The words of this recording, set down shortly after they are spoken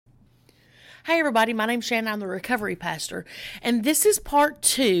Hi, everybody. My name's Shan. I'm the recovery pastor, and this is part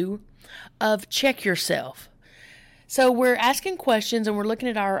 2 of Check Yourself. So we're asking questions, and we're looking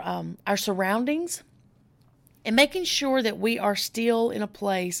at our surroundings and making sure that we are still in a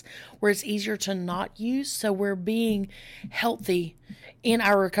place where it's easier to not use, so we're being healthy in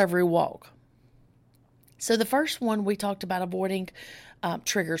our recovery walk. So the first one, we talked about avoiding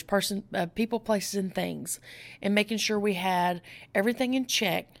triggers, people, places, and things, and making sure we had everything in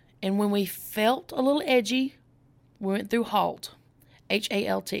check. And when we felt a little edgy, we went through HALT,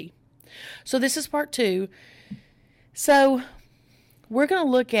 HALT. So this is part 2. So we're going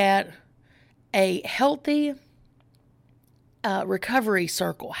to look at a healthy recovery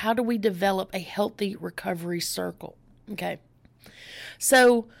circle. How do we develop a healthy recovery circle? Okay.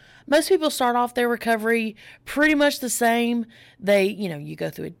 So most people start off their recovery pretty much the same. You go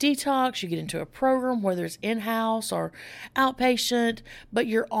through a detox, you get into a program, whether it's in-house or outpatient, but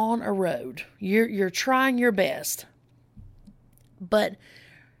you're on a road. You're trying your best. But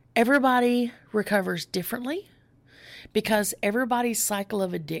everybody recovers differently because everybody's cycle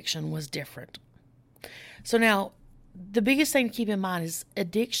of addiction was different. So now, the biggest thing to keep in mind is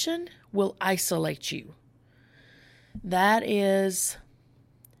addiction will isolate you.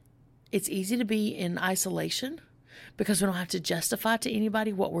 It's easy to be in isolation because we don't have to justify to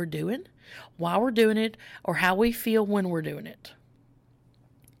anybody what we're doing, why we're doing it, or how we feel when we're doing it.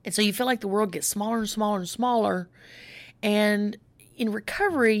 And so you feel like the world gets smaller and smaller and smaller. And in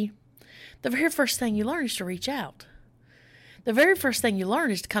recovery, the very first thing you learn is to reach out. The very first thing you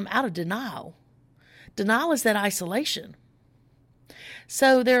learn is to come out of denial. Denial is that isolation.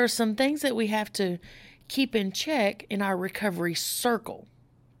 So there are some things that we have to keep in check in our recovery circle.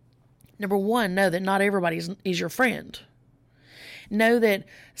 Number 1, know that not everybody is your friend. Know that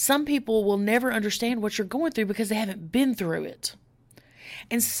some people will never understand what you're going through because they haven't been through it.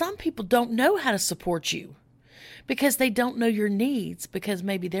 And some people don't know how to support you because they don't know your needs, because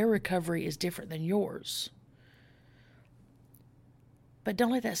maybe their recovery is different than yours. But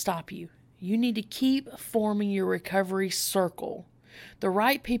don't let that stop you. You need to keep forming your recovery circle. The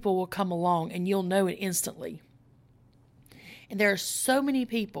right people will come along and you'll know it instantly. And there are so many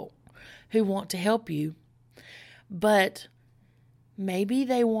people who want to help you, but maybe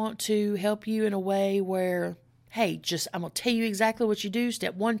they want to help you in a way where, hey, I'm going to tell you exactly what you do.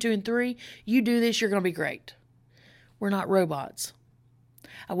 Step 1, 2, and 3. You do this, you're going to be great. We're not robots.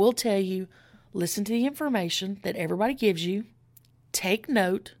 I will tell you, listen to the information that everybody gives you. Take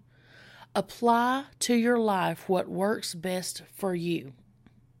note. Apply to your life what works best for you.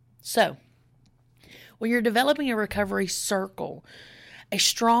 So, when you're developing a recovery circle, a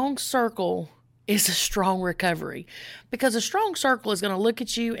strong circle is a strong recovery, because a strong circle is going to look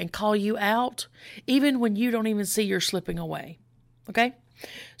at you and call you out even when you don't even see you're slipping away. Okay?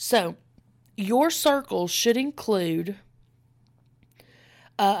 So, your circle should include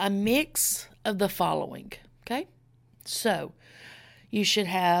a mix of the following. Okay? So, you should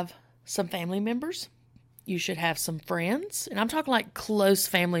have some family members. You should have some friends. And I'm talking like close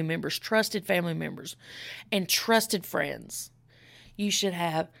family members, trusted family members, and trusted friends. You should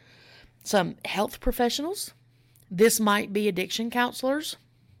have some health professionals. This might be addiction counselors.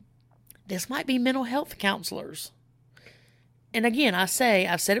 This might be mental health counselors. And again, I've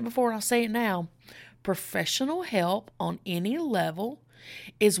said it before and I'll say it now. Professional help on any level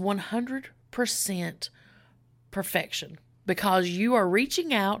is 100% perfection, because you are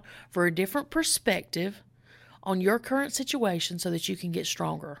reaching out for a different perspective on your current situation so that you can get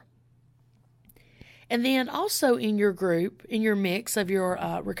stronger. And then also in your group, in your mix of your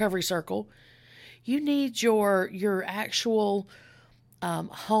recovery circle, you need your actual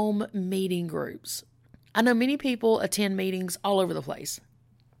home meeting groups. I know many people attend meetings all over the place,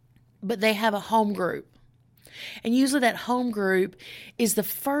 but they have a home group. And usually that home group is the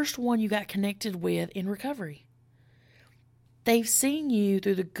first one you got connected with in recovery. They've seen you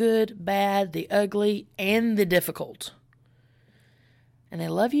through the good, bad, the ugly, and the difficult. And they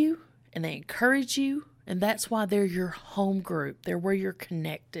love you. And they encourage you, and that's why they're your home group. They're where you're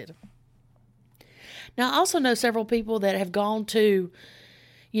connected. Now, I also know several people that have gone to,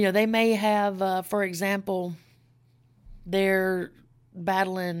 they may have, for example, they're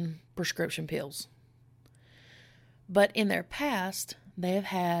battling prescription pills. But in their past, they have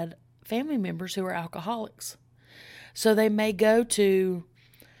had family members who are alcoholics. So they may go to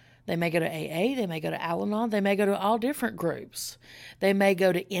AA, they may go to Al-Anon, they may go to all different groups. They may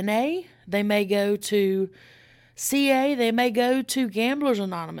go to NA, they may go to CA, they may go to Gamblers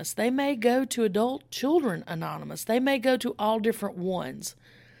Anonymous, they may go to Adult Children Anonymous, they may go to all different ones.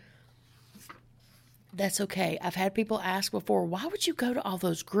 That's okay. I've had people ask before, why would you go to all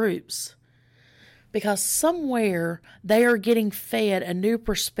those groups? because somewhere they are getting fed a new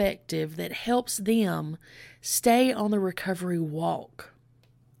perspective that helps them stay on the recovery walk.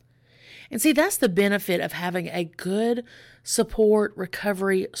 And see, that's the benefit of having a good support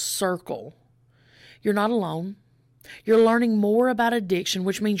recovery circle. You're not alone. You're learning more about addiction,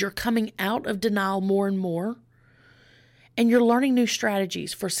 which means you're coming out of denial more and more. And you're learning new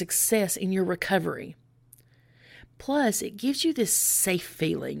strategies for success in your recovery. Plus, it gives you this safe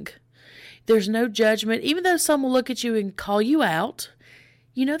feeling. There's no judgment. Even though some will look at you and call you out,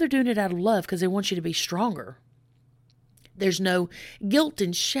 you know they're doing it out of love because they want you to be stronger. There's no guilt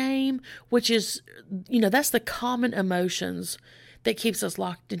and shame, which is, that's the common emotions that keeps us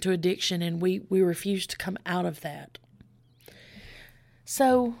locked into addiction, and we refuse to come out of that.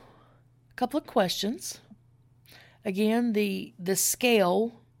 So, a couple of questions. Again, the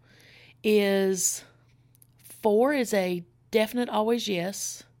scale is 4 is a definite always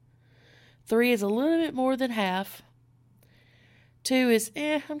yes. 3 is a little bit more than half. 2 is,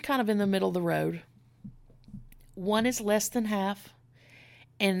 I'm kind of in the middle of the road. 1 is less than half.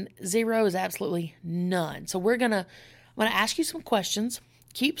 And 0 is absolutely none. So I'm going to ask you some questions.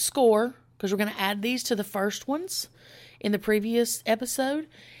 Keep score, because we're going to add these to the first ones in the previous episode.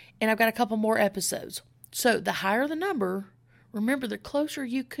 And I've got a couple more episodes. So the higher the number, remember, the closer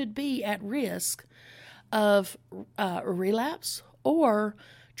you could be at risk of a relapse or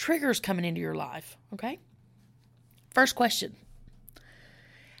triggers coming into your life, okay? First question.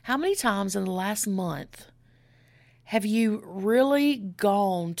 How many times in the last month have you really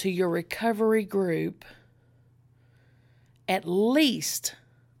gone to your recovery group at least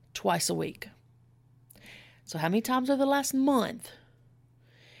twice a week? So how many times over the last month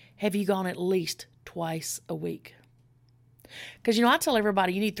have you gone at least twice a week? Because, I tell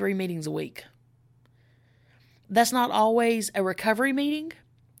everybody you need 3 meetings a week. That's not always a recovery meeting.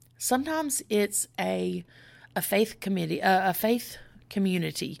 Sometimes it's a faith committee, a faith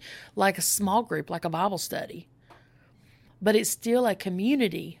community, like a small group, like a Bible study. But it's still a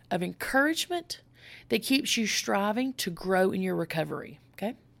community of encouragement that keeps you striving to grow in your recovery,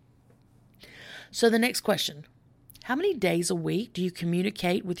 okay? So the next question, how many days a week do you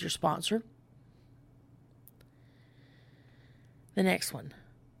communicate with your sponsor? The next one,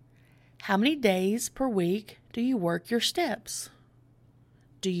 how many days per week do you work your steps?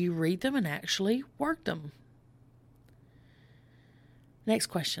 Do you read them and actually work them? Next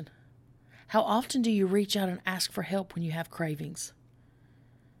question, how often do you reach out and ask for help when you have cravings?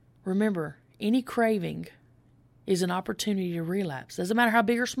 Remember, any craving is an opportunity to relapse. Doesn't matter how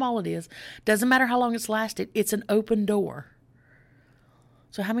big or small it is. Doesn't matter how long it's lasted. It's an open door.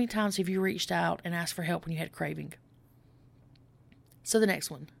 So how many times have you reached out and asked for help when you had craving? So the next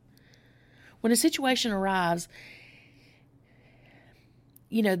one. When a situation arrives,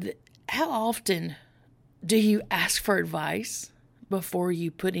 how often do you ask for advice before you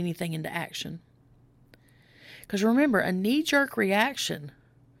put anything into action? Because remember, a knee-jerk reaction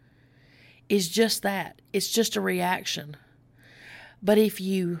is just that. It's just a reaction. But if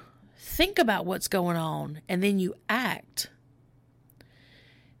you think about what's going on and then you act,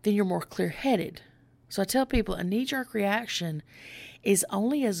 then you're more clear-headed. So I tell people a knee-jerk reaction is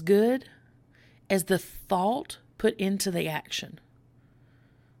only as good as the thought put into the action.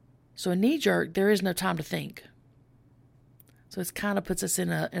 So a knee-jerk, there is no time to think. So it kind of puts us in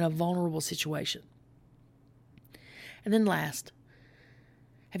a vulnerable situation. And then last,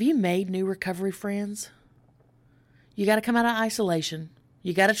 have you made new recovery friends? You got to come out of isolation.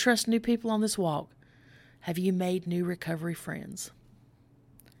 You got to trust new people on this walk. Have you made new recovery friends?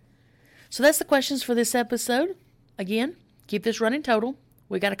 So that's the questions for this episode. Again, keep this running total.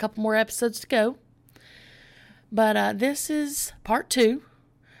 We got a couple more episodes to go. But this is part 2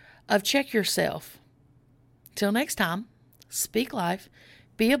 of Check Yourself. Till next time, speak life,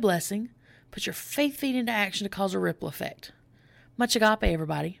 be a blessing, put your faith feet into action to cause a ripple effect. Much agape,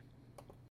 everybody.